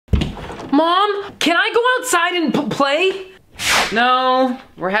Mom, can I go outside and play? No,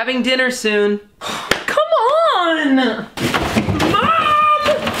 we're having dinner soon. Come on! Mom!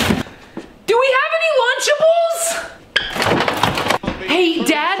 Do we have any Lunchables? Hey,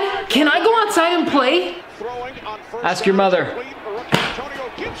 Dad, can I go outside and play? Ask your mother.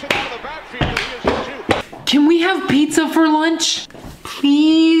 Can we have pizza for lunch?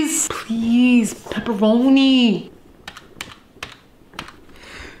 Please, please, pepperoni.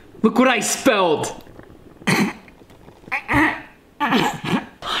 Look what I spelled. I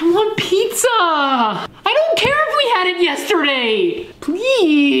want pizza. I don't care if we had it yesterday.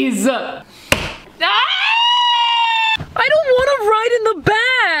 Please. Ah! I don't want to ride in the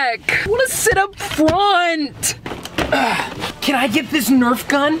back. I want to sit up front. Can I get this Nerf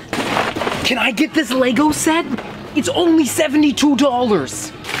gun? Can I get this Lego set? It's only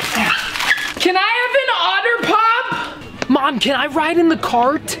 $72. Can I have an Otter Pop? Mom, can I ride in the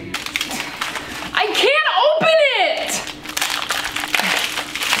cart? I can't open it!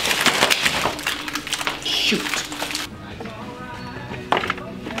 Shoot.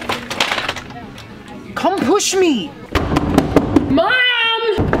 Come push me. Mom!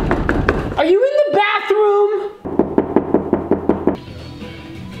 Are you in the bathroom?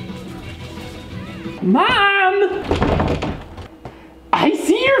 Mom! I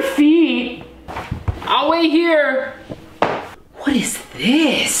see your feet. I'll wait here. What is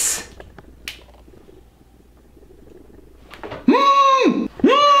this?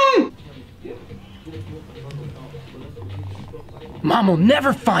 Mom will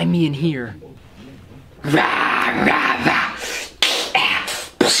never find me in here.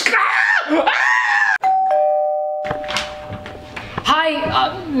 Hi,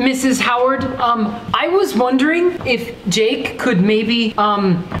 Mrs. Howard. I was wondering if Jake could maybe,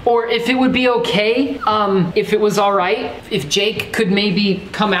 or if it would be okay, if it was all right, if Jake could maybe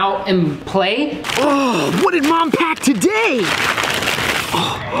come out and play. Oh, what did Mom pack today?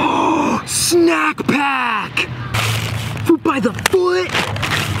 Oh, snack pack! Fruit by the foot?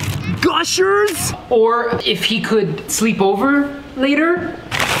 Gushers? Or if he could sleep over later.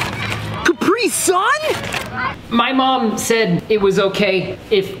 Capri Sun? My mom said it was okay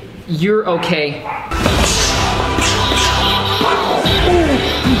if you're okay. Don't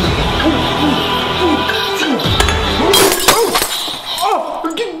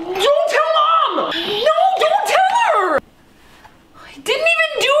tell Mom! No, don't tell her! I didn't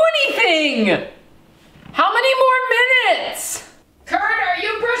even do anything! How many more minutes? Kurt, are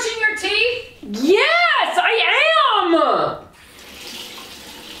you brushing your teeth? Yes, I am!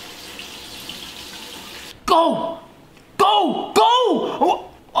 Go! Go! Go!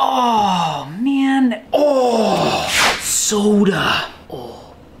 Oh, man. Oh, soda.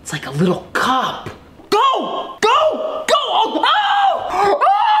 Oh, it's like a little cup. Go! Go! Go! Oh! Oh!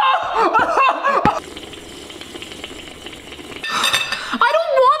 I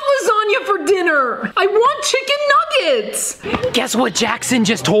don't want lasagna for dinner. I want chicken nuggets. Guess what Jackson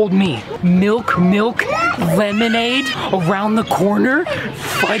just told me? Milk, lemonade around the corner.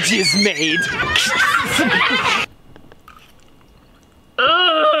 Fudge is made.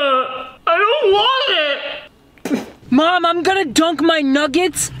 I don't want it. Mom, I'm gonna dunk my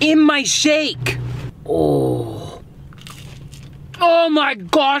nuggets in my shake. Oh. Oh my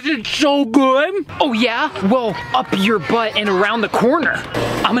gosh, it's so good. Oh yeah? Well, up your butt and around the corner.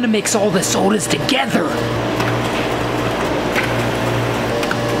 I'm gonna mix all the sodas together.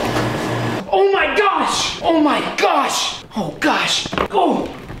 Oh my gosh! Oh my gosh! Oh gosh! Oh!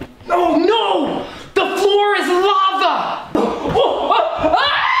 Oh no! The floor is lava! Oh, ah!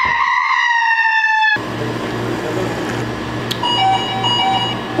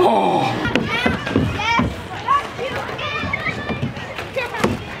 Oh!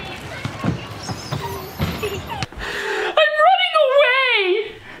 I'm running away!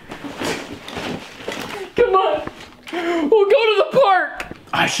 Come on! We'll go to the park!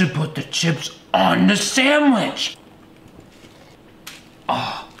 I should put the chips on the sandwich.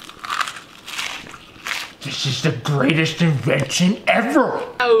 Oh. This is the greatest invention ever.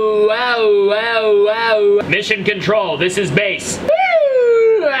 Wow, wow, wow, wow. Mission control, this is base. Wow,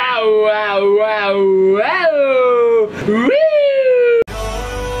 wow, wow, wow. Woo!